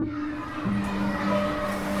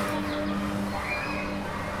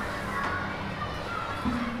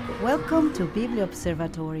Welcome to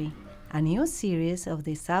BibliObservatory, a new series of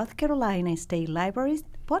the South Carolina State Library's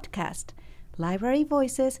podcast, Library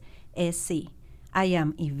Voices SC. I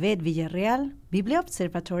am Yvette Villarreal,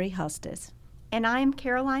 BibliObservatory hostess. And I am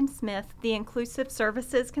Caroline Smith, the Inclusive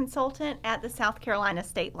Services Consultant at the South Carolina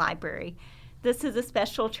State Library. This is a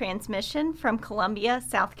special transmission from Columbia,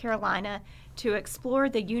 South Carolina, to explore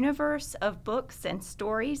the universe of books and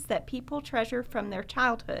stories that people treasure from their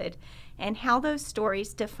childhood and how those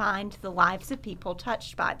stories defined the lives of people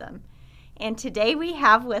touched by them. And today we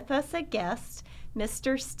have with us a guest,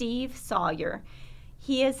 Mr. Steve Sawyer.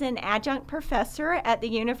 He is an adjunct professor at the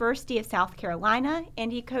University of South Carolina,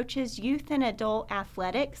 and he coaches youth and adult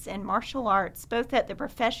athletics and martial arts both at the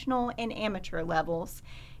professional and amateur levels,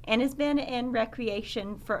 and has been in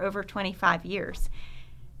recreation for over 25 years.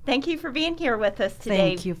 Thank you for being here with us today.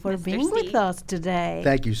 Thank you for Mr. being Steve. with us today.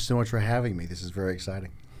 Thank you so much for having me. This is very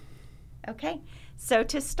exciting. Okay, so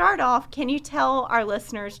to start off, can you tell our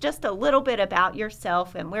listeners just a little bit about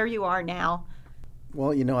yourself and where you are now?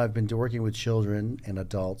 Well, I've been working with children and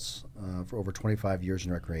adults for over 25 years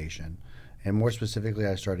in recreation. And more specifically,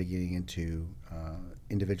 I started getting into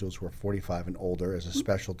individuals who are 45 and older as a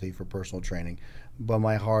specialty for personal training. But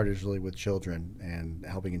my heart is really with children and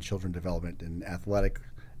helping in children development in athletic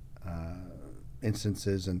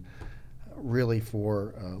instances, and really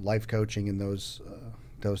for life coaching in those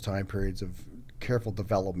time periods of careful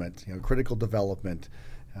development, critical development,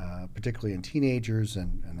 particularly in teenagers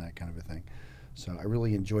and that kind of a thing. So I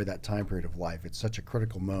really enjoy that time period of life. It's such a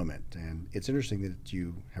critical moment. And it's interesting that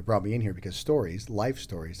you have brought me in here because stories, life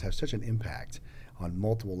stories, have such an impact on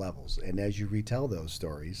multiple levels. And as you retell those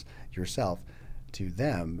stories yourself to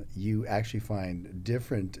them, you actually find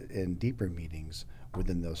different and deeper meanings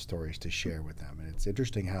within those stories to share with them. And it's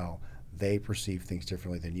interesting how they perceive things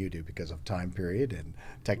differently than you do because of time period and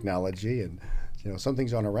technology. And, some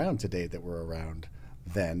things aren't around today that were around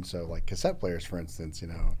then. So like cassette players, for instance, you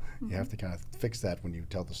have to kind of fix that when you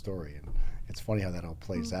tell the story. And it's funny how that all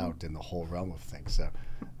plays out in the whole realm of things. So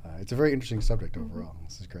it's a very interesting subject overall.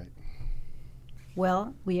 This is great.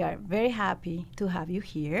 Well, we are very happy to have you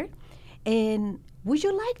here. And would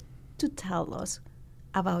you like to tell us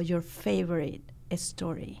about your favorite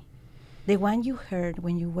story? The one you heard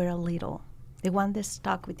when you were little, the one that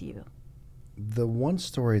stuck with you? The one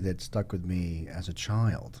story that stuck with me as a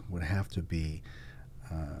child would have to be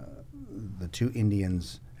the two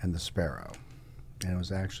Indians and the sparrow. And it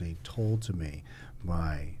was actually told to me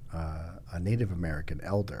by a Native American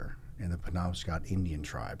elder in the Penobscot Indian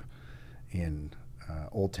tribe in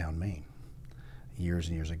Old Town, Maine, years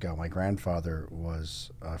and years ago. My grandfather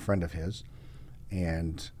was a friend of his,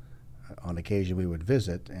 and on occasion we would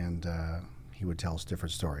visit, and he would tell us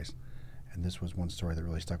different stories. And this was one story that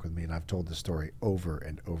really stuck with me, and I've told this story over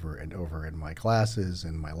and over and over in my classes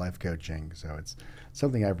and my life coaching. So it's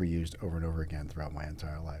something I've reused over and over again throughout my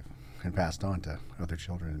entire life and passed on to other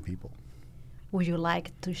children and people. Would you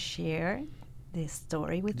like to share this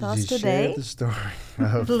story with us Did you today? share the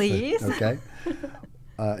story? Please. Okay.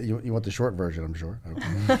 You want the short version, I'm sure.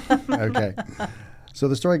 Okay. So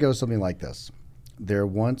the story goes something like this. There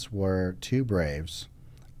once were two braves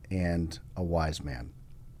and a wise man.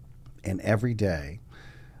 And every day,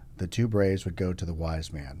 the two braves would go to the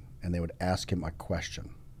wise man, and they would ask him a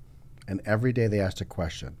question. And every day they asked a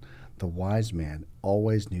question, the wise man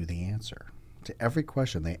always knew the answer to every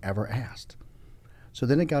question they ever asked. So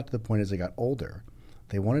then it got to the point as they got older,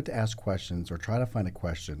 they wanted to ask questions or try to find a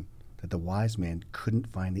question that the wise man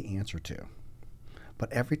couldn't find the answer to.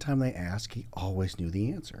 But every time they asked, he always knew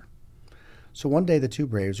the answer. So one day the two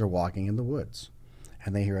braves are walking in the woods,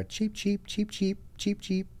 and they hear a cheep, cheep, cheep, cheep, cheep,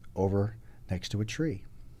 cheep, over next to a tree.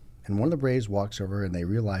 And one of the braves walks over, and they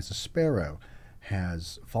realize a sparrow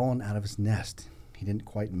has fallen out of his nest. He didn't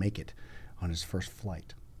quite make it on his first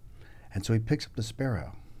flight. And so he picks up the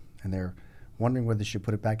sparrow, and they're wondering whether they should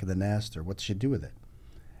put it back in the nest or what they should do with it.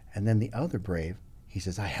 And then the other brave, he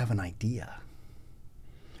says, I have an idea.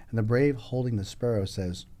 And the brave holding the sparrow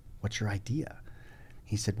says, what's your idea?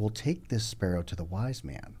 He said, we'll take this sparrow to the wise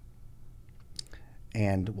man,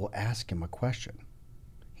 and we'll ask him a question.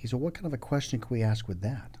 He said, what kind of a question can we ask with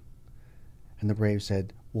that? And the brave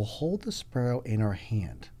said, we'll hold the sparrow in our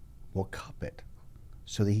hand. We'll cup it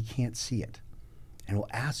so that he can't see it. And we'll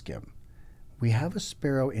ask him, we have a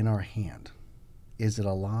sparrow in our hand. Is it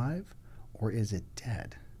alive or is it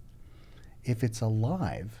dead? If it's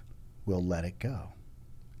alive, we'll let it go.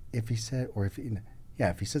 If he says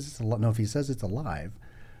it's alive,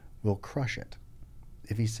 we'll crush it.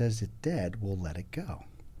 If he says it's dead, we'll let it go.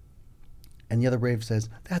 And the other brave says,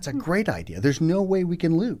 that's a great idea. There's no way we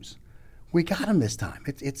can lose. We got him this time.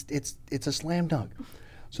 It's a slam dunk.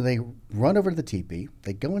 So they run over to the teepee,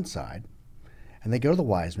 they go inside, and they go to the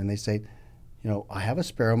wise men. They say, I have a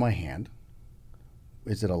sparrow in my hand.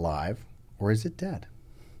 Is it alive or is it dead?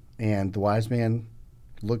 And the wise man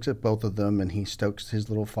looks at both of them, and he stokes his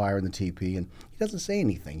little fire in the teepee, and he doesn't say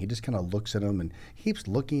anything. He just kind of looks at them and keeps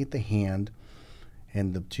looking at the hand.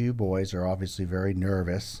 And the two boys are obviously very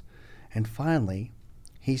nervous. And finally,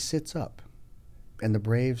 he sits up. And the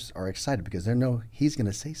Braves are excited because they know he's going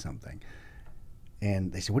to say something.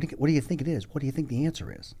 And they say, what do you think it is? What do you think the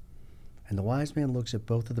answer is? And the wise man looks at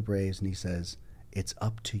both of the Braves and he says, it's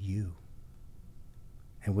up to you.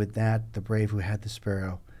 And with that, the brave who had the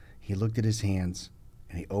sparrow, he looked at his hands,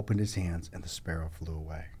 and he opened his hands, and the sparrow flew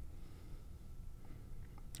away.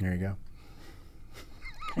 There you go.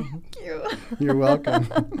 Thank you. You're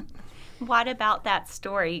welcome. What about that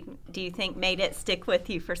story do you think made it stick with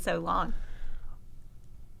you for so long?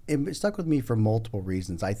 It stuck with me for multiple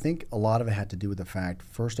reasons. I think a lot of it had to do with the fact,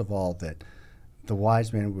 first of all, that the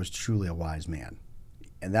wise man was truly a wise man.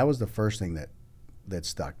 And that was the first thing that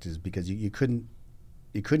stuck, is because you couldn't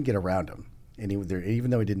get around him. And even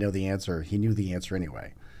though he didn't know the answer, he knew the answer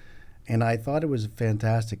anyway. And I thought it was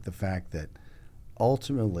fantastic, the fact that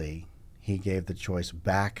ultimately he gave the choice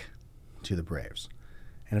back to the Braves.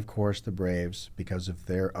 And of course, the Braves, because of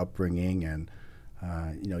their upbringing and,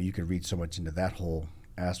 you could read so much into that whole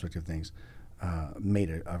aspect of things, made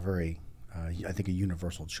a very, I think, a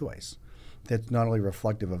universal choice that's not only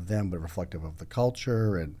reflective of them, but reflective of the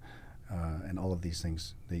culture and all of these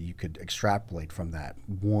things that you could extrapolate from that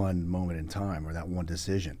one moment in time or that one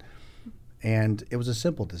decision. And it was a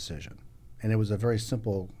simple decision, and it was a very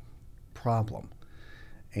simple problem.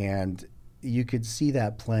 And you could see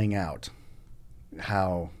that playing out,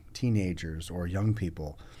 how teenagers or young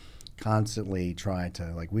people constantly try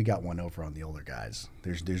to, like, we got one over on the older guys.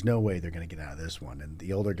 There's no way they're going to get out of this one. And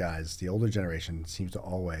the older guys, the older generation seems to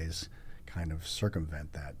always kind of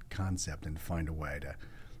circumvent that concept and find a way to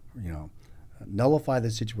nullify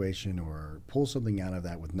the situation or pull something out of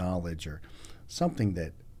that with knowledge or something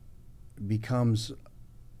that becomes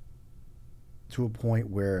to a point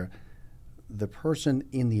where the person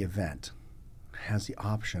in the event has the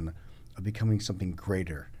option of becoming something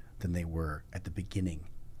greater than they were at the beginning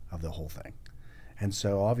of the whole thing. And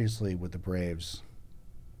so obviously with the Braves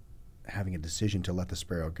having a decision to let the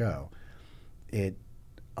sparrow go, it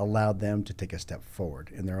allowed them to take a step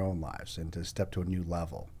forward in their own lives and to step to a new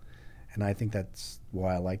level. And I think that's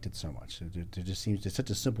why I liked it so much. It just seems it's such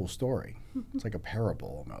a simple story. It's like a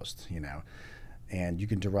parable almost, and you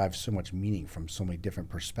can derive so much meaning from so many different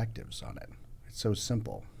perspectives on it. It's so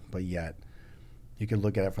simple, but yet you can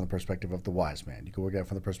look at it from the perspective of the wise man. You can look at it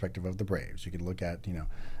from the perspective of the Braves. You can look at,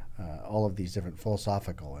 all of these different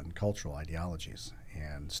philosophical and cultural ideologies,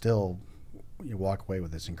 and still you walk away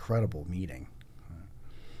with this incredible meaning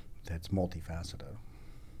that's multifaceted.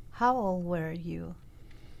 How old were you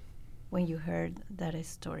when you heard that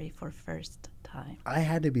story for first time? I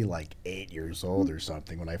had to be like 8 years old or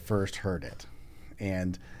something when I first heard it.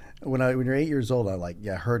 And when you're 8 years old,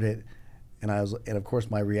 I heard it, and of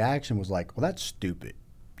course my reaction was like, well, that's stupid,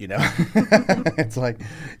 It's like,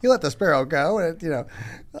 you let the sparrow go, and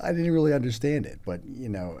I didn't really understand it, but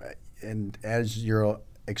and as you're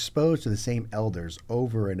exposed to the same elders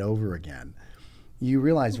over and over again, you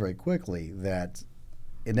realize very quickly that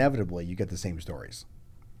inevitably you get the same stories.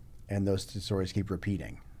 And those two stories keep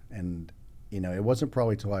repeating. And, it wasn't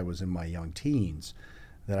probably till I was in my young teens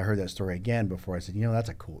that I heard that story again before I said,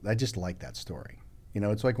 I just like that story.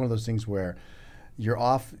 It's like one of those things where you're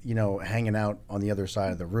off, hanging out on the other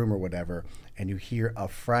side of the room or whatever, and you hear a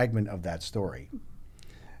fragment of that story.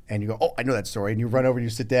 And you go, oh, I know that story. And you run over and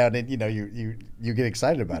you sit down and, you get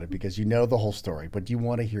excited about it because you know the whole story, but you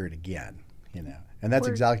want to hear it again, And that's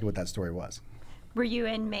exactly what that story was. Were you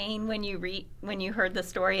in Maine when you heard the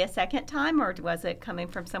story a second time, or was it coming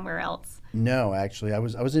from somewhere else? No, actually, I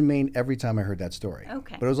was in Maine every time I heard that story.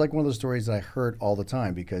 Okay. But it was like one of those stories that I heard all the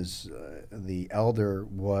time because the elder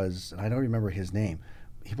was, I don't remember his name,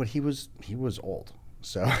 but he was old.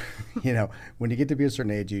 So, when you get to be a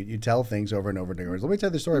certain age, you tell things over and over and over. Let me tell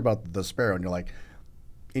you the story about the sparrow, and you're like,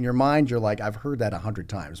 in your mind, you're like, I've heard that 100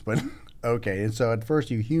 times, but okay. And so at first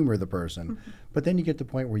you humor the person, but then you get to the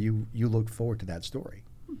point where you look forward to that story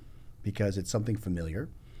because it's something familiar.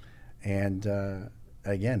 And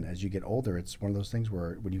again, as you get older, it's one of those things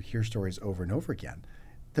where when you hear stories over and over again,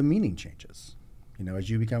 the meaning changes. As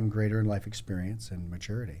you become greater in life experience and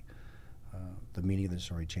maturity, the meaning of the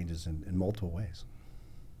story changes in multiple ways.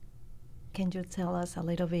 Can you tell us a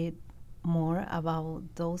little bit more about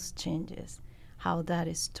those changes? How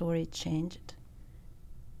that story changed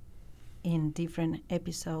in different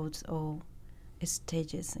episodes or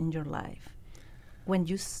stages in your life. When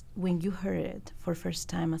you heard it for first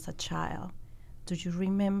time as a child, do you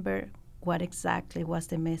remember what exactly was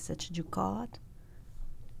the message you got?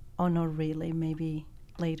 Or not really, maybe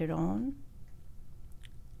later on?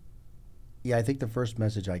 Yeah, I think the first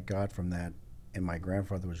message I got from that, and my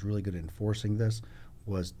grandfather was really good at enforcing this,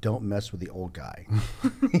 was don't mess with the old guy.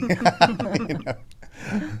 You know?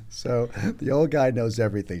 So the old guy knows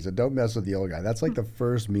everything, so don't mess with the old guy. That's like the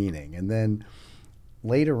first meaning. And then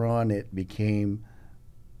later on it became,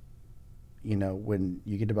 when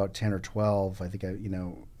you get about 10 or 12, I think,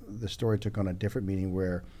 the story took on a different meaning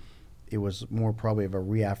where it was more probably of a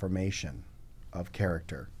reaffirmation of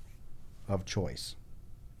character, of choice.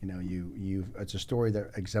 It's a story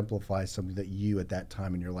that exemplifies something that you at that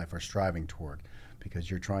time in your life are striving toward, because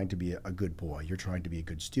you're trying to be a good boy, you're trying to be a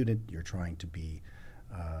good student, you're trying to be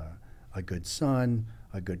a good son,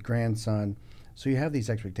 a good grandson. So you have these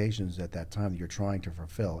expectations at that time that you're trying to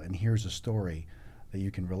fulfill, and here's a story that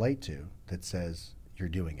you can relate to that says you're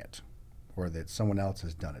doing it, or that someone else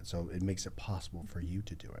has done it. So it makes it possible for you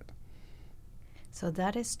to do it. So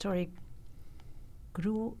that story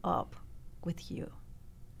grew up with you.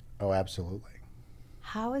 Oh, absolutely.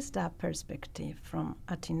 How is that perspective from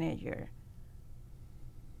a teenager?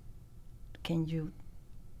 Can you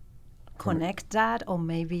connect that, or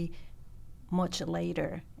maybe much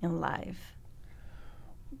later in life?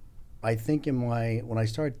 I think when I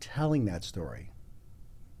started telling that story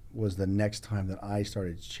was the next time that I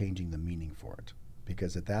started changing the meaning for it.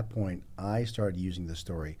 Because at that point, I started using the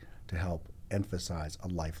story to help emphasize a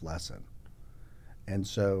life lesson. And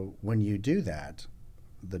so when you do that,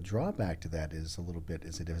 the drawback to that is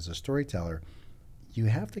that as a storyteller, you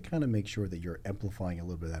have to kind of make sure that you're amplifying a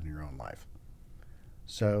little bit of that in your own life.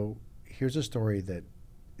 So here's a story that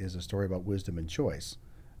is a story about wisdom and choice.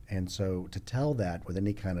 And so to tell that with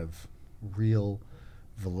any kind of real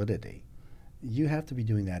validity, you have to be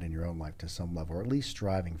doing that in your own life to some level, or at least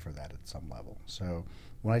striving for that at some level. So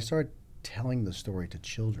when I started telling the story to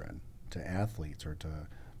children, to athletes, or to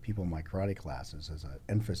people in my karate classes as an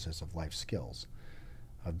emphasis of life skills,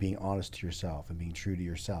 of being honest to yourself and being true to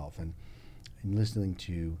yourself, and listening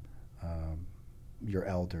to your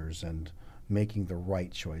elders and making the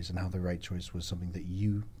right choice, and how the right choice was something that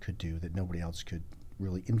you could do that nobody else could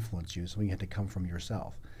really influence you, something you had to come from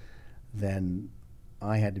yourself, then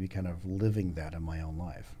I had to be kind of living that in my own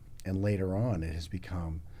life. And later on, it has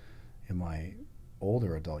become, in my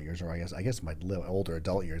older adult years, or I guess my older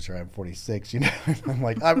adult years, or I'm 46, I'm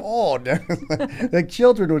like, I'm old. Like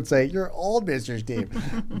children would say, you're old, Mr. Steve.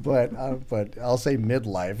 But I'll say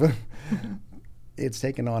midlife. It's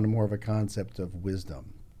taken on more of a concept of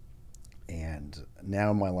wisdom. And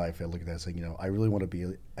now in my life, I look at that saying, I really want to be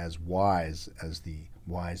as wise as the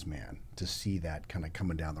wise man, to see that kind of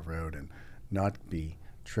coming down the road and not be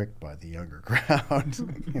tricked by the younger crowd,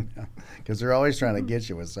 because they're always trying to get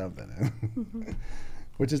you with something,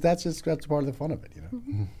 that's part of the fun of it,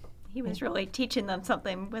 He was really teaching them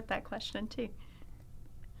something with that question too.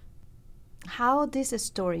 How this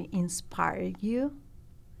story inspired you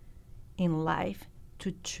in life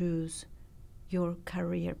to choose your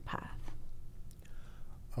career path?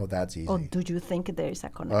 Oh, that's easy. Or do you think there is a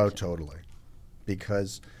connection? Oh, totally.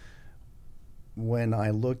 Because when I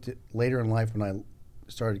looked at later in life, when I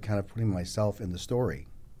started kind of putting myself in the story,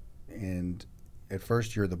 and at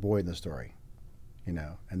first you're the boy in the story,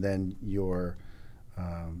 and then you're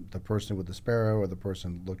the person with the sparrow, or the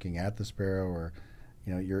person looking at the sparrow, or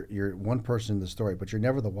you're one person in the story, but you're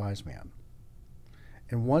never the wise man.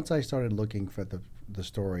 And once I started looking for the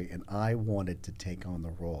story, and I wanted to take on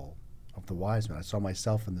the role of the wise man, I saw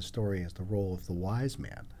myself in the story as the role of the wise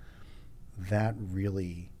man. That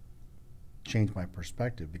really changed my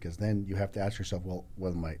perspective, because then you have to ask yourself, well,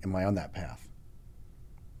 am I on that path?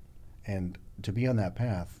 And to be on that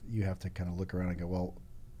path, you have to kind of look around and go, well,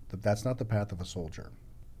 that's not the path of a soldier.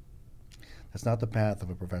 That's not the path of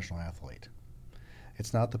a professional athlete.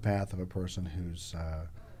 It's not the path of a person who's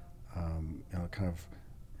kind of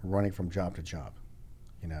running from job to job.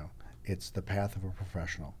 It's the path of a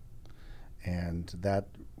professional. And that,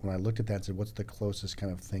 when I looked at that and said, what's the closest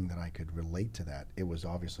kind of thing that I could relate to that, it was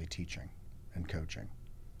obviously teaching and coaching.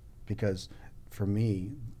 Because for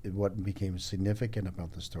me, what became significant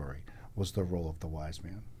about the story was the role of the wise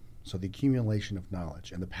man. So the accumulation of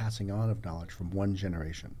knowledge and the passing on of knowledge from one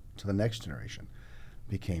generation to the next generation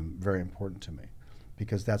became very important to me,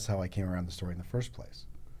 because that's how I came around the story in the first place,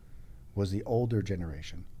 was the older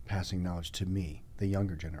generation passing knowledge to me, the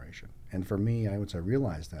younger generation. And for me, once I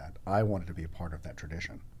realized that, I wanted to be a part of that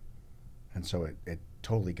tradition. And so it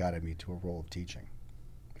totally guided me to a role of teaching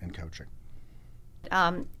and coaching.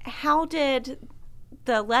 How did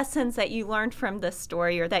the lessons that you learned from this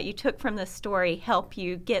story or that you took from this story help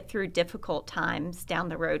you get through difficult times down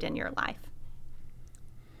the road in your life?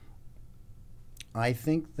 I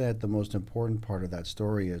think that the most important part of that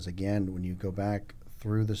story is, again, when you go back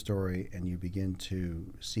through the story and you begin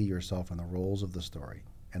to see yourself in the roles of the story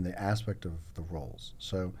and the aspect of the roles.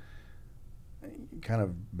 So kind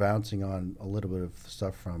of bouncing on a little bit of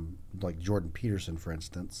stuff from like Jordan Peterson, for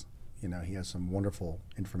instance. He has some wonderful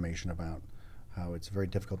information about how it's very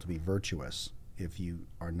difficult to be virtuous if you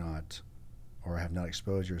are not or have not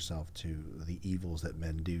exposed yourself to the evils that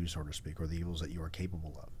men do, so to speak, or the evils that you are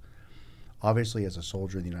capable of. Obviously, as a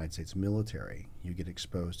soldier in the United States military, you get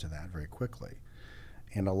exposed to that very quickly.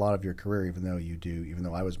 And a lot of your career, even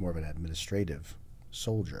though I was more of an administrative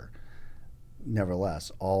soldier,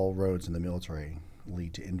 nevertheless, all roads in the military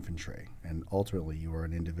lead to infantry. And ultimately, you are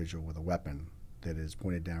an individual with a weapon that is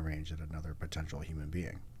pointed downrange at another potential human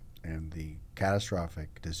being. And the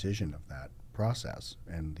catastrophic decision of that process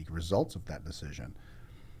and the results of that decision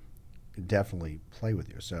definitely play with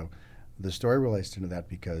you. So the story relates into that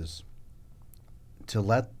because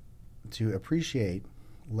to appreciate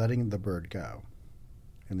letting the bird go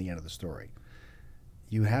in the end of the story,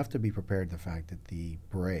 you have to be prepared for the fact that the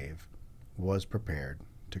brave was prepared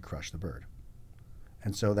to crush the bird.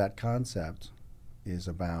 And so that concept is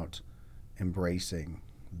about embracing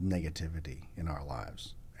negativity in our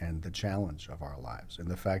lives and the challenge of our lives and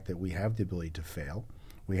the fact that we have the ability to fail,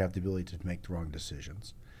 we have the ability to make the wrong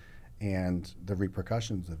decisions, and the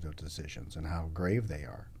repercussions of those decisions and how grave they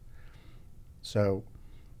are. So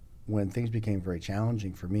when things became very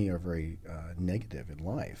challenging for me or very negative in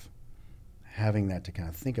life, having that to kind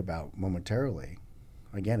of think about momentarily,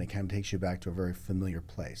 again, it kind of takes you back to a very familiar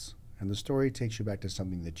place. And the story takes you back to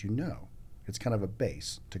something that you know. It's kind of a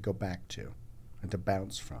base to go back to and to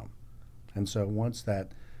bounce from. And so once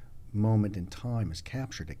that moment in time is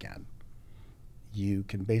captured again, you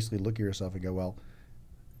can basically look at yourself and go, well,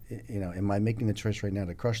 am I making the choice right now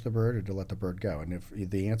to crush the bird or to let the bird go? And if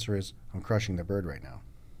the answer is I'm crushing the bird right now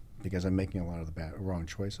because I'm making a lot of the wrong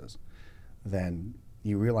choices, then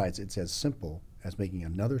you realize it's as simple as making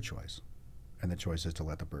another choice. And the choice is to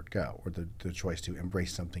let the bird go, or the choice to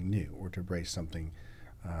embrace something new, or to embrace something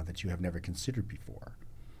that you have never considered before,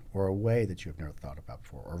 or a way that you have never thought about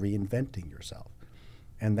before, or reinventing yourself.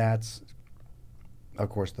 And that's, of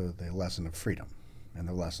course, the lesson of freedom and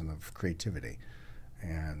the lesson of creativity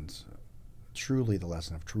and truly the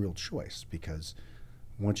lesson of real choice, because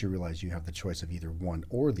once you realize you have the choice of either one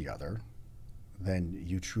or the other, then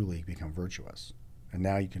you truly become virtuous. And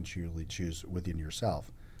now you can truly choose within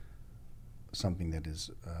yourself something that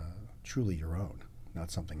is truly your own,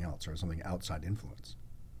 not something else or something outside influence.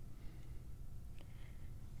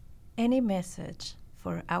 Any message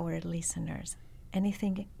for our listeners?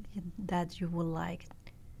 Anything that you would like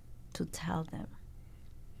to tell them?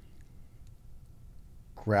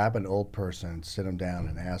 Grab an old person, sit them down,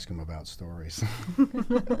 and ask them about stories.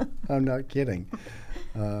 I'm not kidding.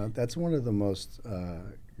 That's one of the most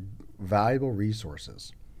valuable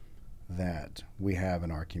resources that we have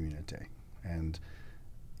in our community. And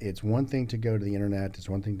it's one thing to go to the internet, it's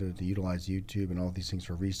one thing to utilize YouTube and all these things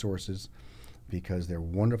for resources, because they're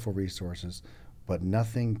wonderful resources, but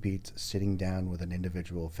nothing beats sitting down with an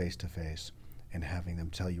individual face-to-face and having them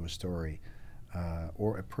tell you a story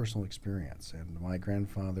or a personal experience. And my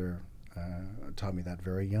grandfather taught me that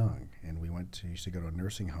very young, and we used to go to a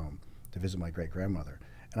nursing home to visit my great-grandmother.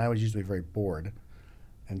 And I was usually very bored,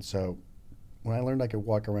 and so when I learned I could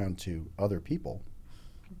walk around to other people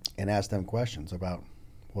and ask them questions about,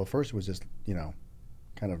 well, first it was just,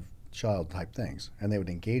 kind of child-type things, and they would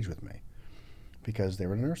engage with me because they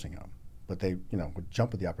were in a nursing home. But they, would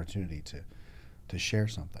jump at the opportunity to share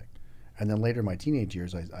something. And then later in my teenage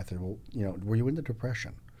years, I said, well, were you in the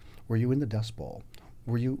Depression? Were you in the Dust Bowl?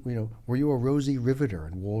 Were you a Rosie Riveter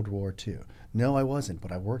in World War II? No, I wasn't,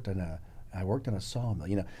 but I worked in a sawmill.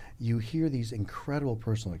 You hear these incredible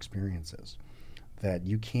personal experiences that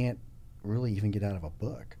you can't really even get out of a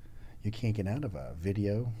book. You can't get out of a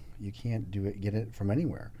video. You can't get it from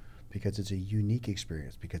anywhere, because it's a unique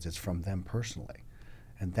experience, because it's from them personally.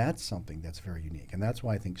 And that's something that's very unique. And that's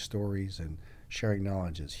why I think stories and sharing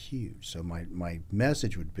knowledge is huge. So my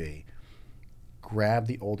message would be, grab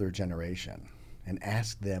the older generation and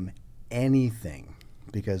ask them anything,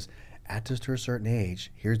 because at just a certain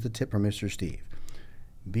age, here's the tip from Mr. Steve: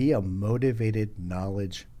 be a motivated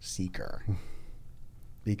knowledge seeker.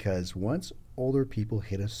 Because once older people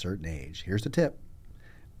hit a certain age, here's the tip: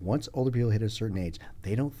 once older people hit a certain age,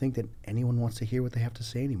 they don't think that anyone wants to hear what they have to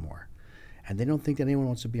say anymore. And they don't think that anyone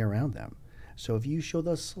wants to be around them. So if you show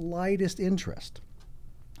the slightest interest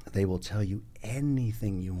They will tell you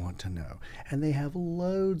anything you want to know. And they have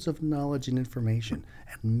loads of knowledge and information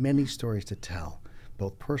and many stories to tell,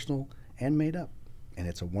 both personal and made up. And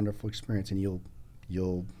it's a wonderful experience, and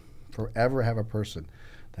you'll forever have a person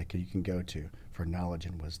that you can go to for knowledge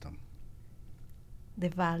and wisdom. The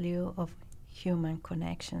value of human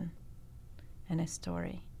connection and a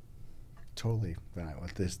story. Totally.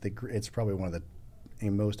 It's probably one of the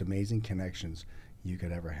most amazing connections you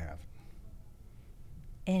could ever have.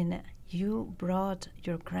 And you brought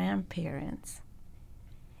your grandparents.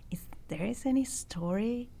 Is there any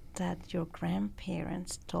story that your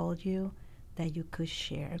grandparents told you that you could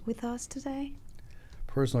share with us today?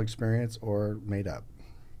 Personal experience or made up?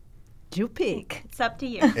 You pick. It's up to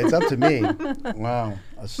you. It's up to me. Wow.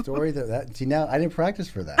 A story see, now I didn't practice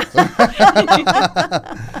for that.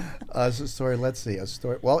 So, story, let's see. A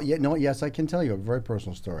story. Well, yes, I can tell you a very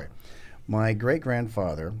personal story. My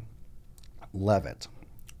great-grandfather, Levitt,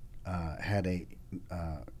 had a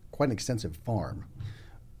quite an extensive farm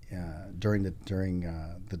during the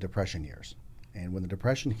Depression years. And when the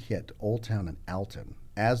Depression hit Old Town and Alton,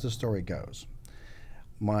 as the story goes,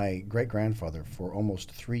 my great-grandfather, for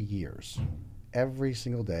almost 3 years, every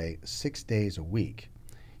single day, 6 days a week,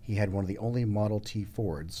 he had one of the only Model T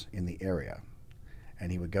Fords in the area.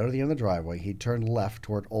 And he would go to the end of the driveway, he'd turn left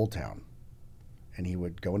toward Old Town, and he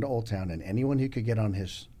would go into Old Town, and anyone who could get on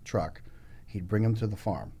his truck, he'd bring them to the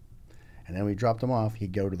farm. And then when he dropped them off,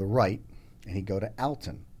 he'd go to the right, and he'd go to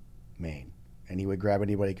Alton, Maine. And he would grab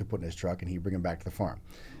anybody he could put in his truck, and he'd bring them back to the farm.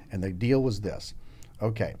 And the deal was this.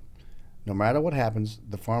 Okay, no matter what happens,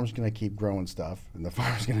 the farm's going to keep growing stuff, and the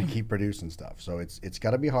farm's going to keep producing stuff. So it's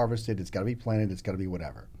got to be harvested, it's got to be planted, it's got to be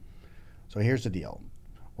whatever. So here's the deal.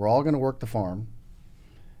 We're all going to work the farm,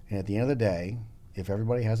 and at the end of the day, if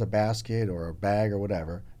everybody has a basket or a bag or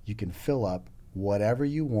whatever, you can fill up whatever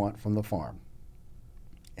you want from the farm.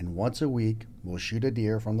 And once a week, we'll shoot a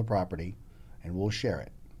deer from the property, and we'll share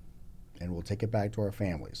it. And we'll take it back to our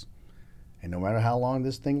families. And no matter how long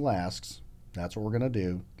this thing lasts, that's what we're going to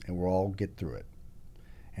do, and we'll all get through it.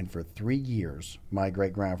 And for 3 years, my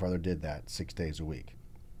great-grandfather did that 6 days a week.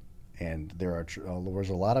 And there was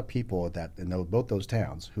a lot of people in both those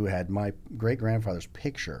towns who had my great-grandfather's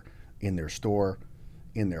picture in their store,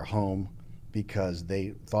 in their home, because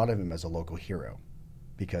they thought of him as a local hero,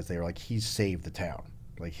 because they were like, he saved the town.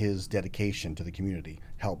 Like, his dedication to the community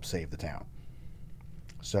helped save the town.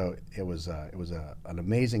 So it was an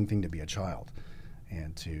amazing thing to be a child,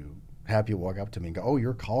 and to have people walk up to me and go, "Oh,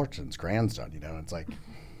 you're Carlton's grandson," It's like,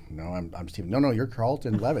 no, I'm Stephen. No, you're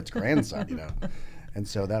Carlton Levitt's grandson, And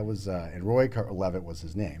so that was, and Roy Levitt was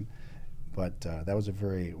his name, but that was a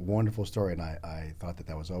very wonderful story, and I thought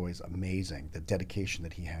that was always amazing, the dedication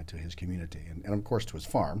that he had to his community, and of course to his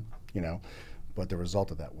farm, But the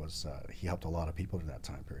result of that was he helped a lot of people during that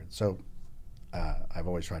time period. So I've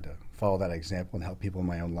always tried to follow that example and help people in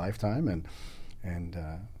my own lifetime, and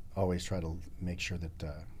always try to make sure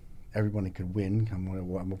that everybody could win. I'm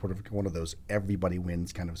one of those everybody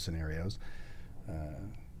wins kind of scenarios,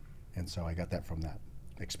 and so I got that from that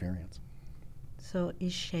experience. So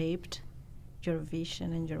it shaped your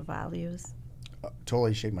vision and your values?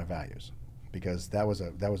 Totally shaped my values, because that was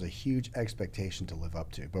a huge expectation to live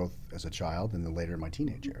up to, both as a child and then later in my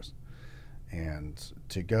teenage years. And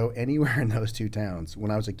to go anywhere in those two towns,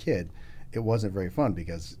 when I was a kid, it wasn't very fun,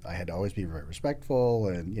 because I had to always be very respectful,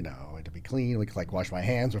 and I had to be clean. We could wash my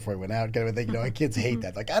hands before I went out, kind of thing. Kids hate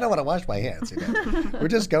that. Like, I don't want to wash my hands. We're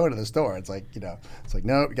just going to the store. It's like, it's like,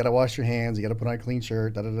 no, you got to wash your hands. You got to put on a clean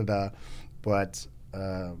shirt. Da da da da. But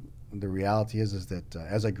the reality is that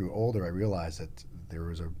as I grew older, I realized that there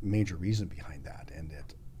was a major reason behind that, and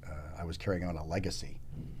that I was carrying on a legacy,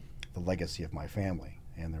 the legacy of my family,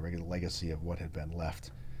 and the legacy of what had been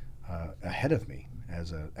left ahead of me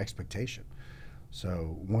as an expectation.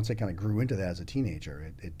 So once I kind of grew into that as a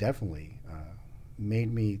teenager, it definitely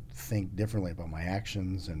made me think differently about my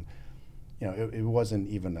actions, and it wasn't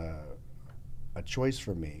even a choice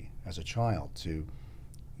for me as a child to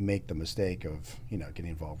make the mistake of getting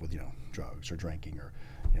involved with drugs or drinking or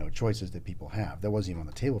choices that people have. That wasn't even on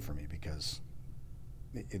the table for me, because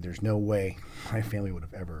there's no way my family would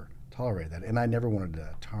have ever tolerated that, and I never wanted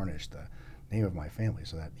to tarnish the name of my family.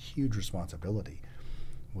 So that huge responsibility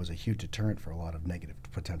was a huge deterrent for a lot of negative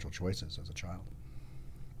potential choices as a child.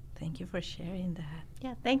 Thank you for sharing that.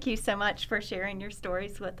 Yeah, thank you so much for sharing your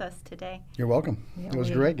stories with us today. You're welcome. It was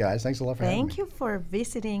great, guys. Thanks a lot for having me. Thank you for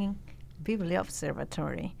visiting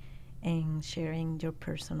BibliObservatory and sharing your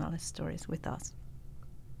personal stories with us.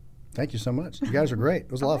 Thank you so much. You guys are great.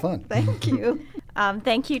 It was a lot of fun. Thank you.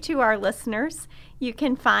 Thank you to our listeners. You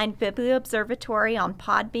can find BibliObservatory on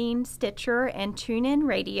Podbean, Stitcher, and TuneIn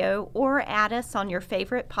Radio, or add us on your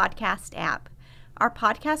favorite podcast app. Our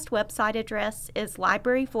podcast website address is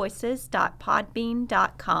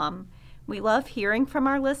libraryvoices.podbean.com. We love hearing from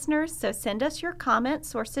our listeners, so send us your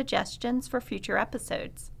comments or suggestions for future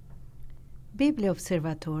episodes.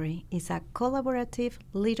 BibliObservatory is a collaborative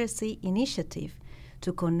literacy initiative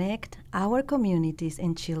to connect our communities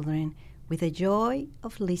and children with the joy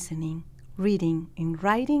of listening, reading, and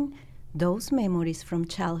writing those memories from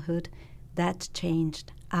childhood that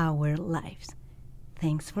changed our lives.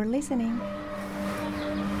 Thanks for listening.